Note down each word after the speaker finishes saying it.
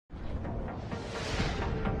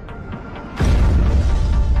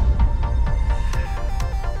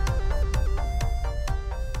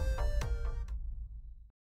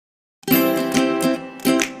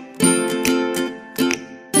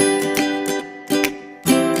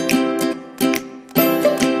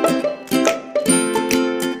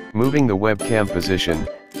Moving the webcam position,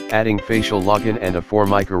 adding facial login and a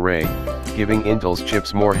 4-mic array, giving Intel's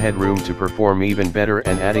chips more headroom to perform even better,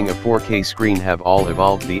 and adding a 4K screen have all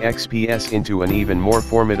evolved the XPS into an even more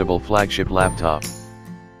formidable flagship laptop.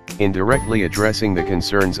 In directly addressing the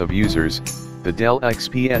concerns of users, the Dell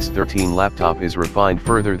XPS 13 laptop is refined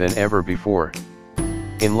further than ever before.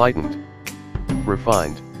 Enlightened,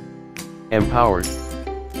 refined, empowered.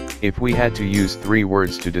 If we had to use 3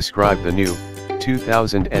 words to describe the new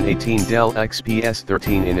 2018 Dell XPS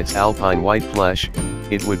 13 in its alpine white flesh,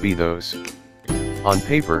 it would be those. On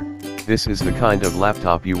paper, this is the kind of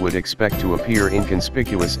laptop you would expect to appear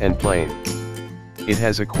inconspicuous and plain. It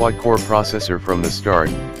has a quad-core processor from the start,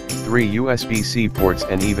 3 USB-C ports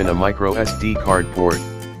and even a micro SD card port.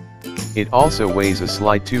 It also weighs a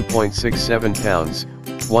slight 2.67 pounds,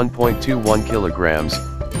 1.21 kilograms,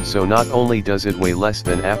 so not only does it weigh less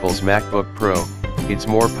than Apple's MacBook Pro, it's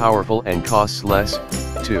more powerful and costs less,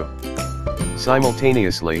 too.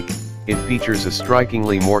 Simultaneously, it features a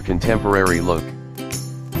strikingly more contemporary look.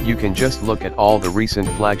 You can just look at all the recent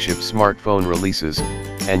flagship smartphone releases,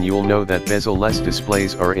 and you'll know that bezel-less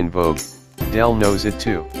displays are in vogue. Dell knows it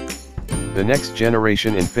too. The next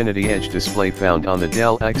generation Infinity Edge display found on the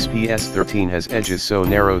Dell XPS 13 has edges so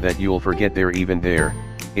narrow that you'll forget they're even there.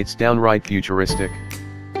 It's downright futuristic.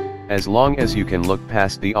 As long as you can look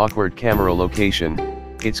past the awkward camera location,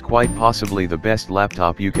 it's quite possibly the best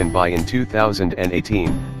laptop you can buy in 2018,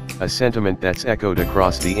 a sentiment that's echoed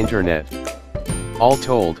across the internet. All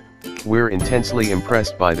told, we're intensely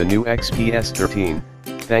impressed by the new XPS 13,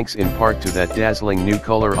 thanks in part to that dazzling new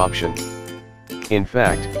color option. In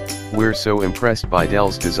fact, we're so impressed by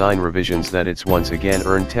Dell's design revisions that it's once again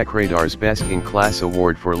earned TechRadar's Best in Class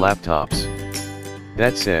award for laptops.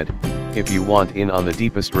 That said, if you want in on the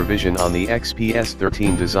deepest revision on the XPS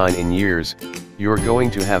 13 design in years, you're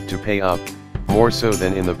going to have to pay up, more so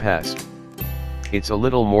than in the past. It's a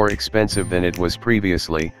little more expensive than it was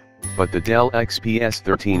previously, but the Dell XPS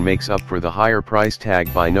 13 makes up for the higher price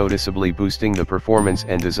tag by noticeably boosting the performance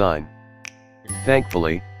and design.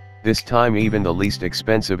 Thankfully, this time even the least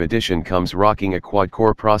expensive edition comes rocking a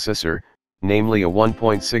quad-core processor, namely a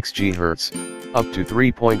 1.6 GHz, up to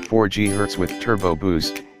 3.4 GHz with turbo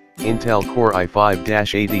boost, Intel Core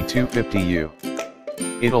i5-8250U.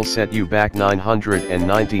 It'll set you back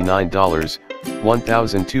 $999,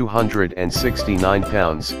 1,269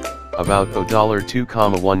 pounds, about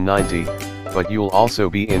 $2,190, but you'll also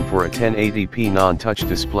be in for a 1080p non-touch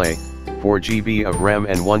display, 4 GB of RAM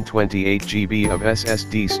and 128 GB of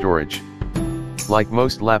SSD storage. Like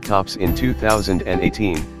most laptops in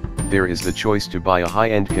 2018, there is the choice to buy a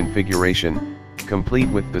high-end configuration, complete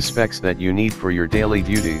with the specs that you need for your daily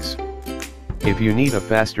duties. If you need a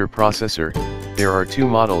faster processor, there are 2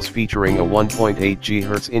 models featuring a 1.8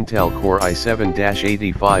 GHz Intel Core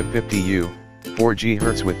i7-8550U, 4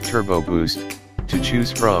 GHz with turbo boost, to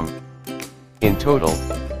choose from. In total,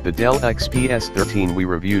 the Dell XPS 13 we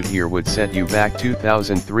reviewed here would set you back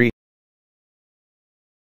 $2,399.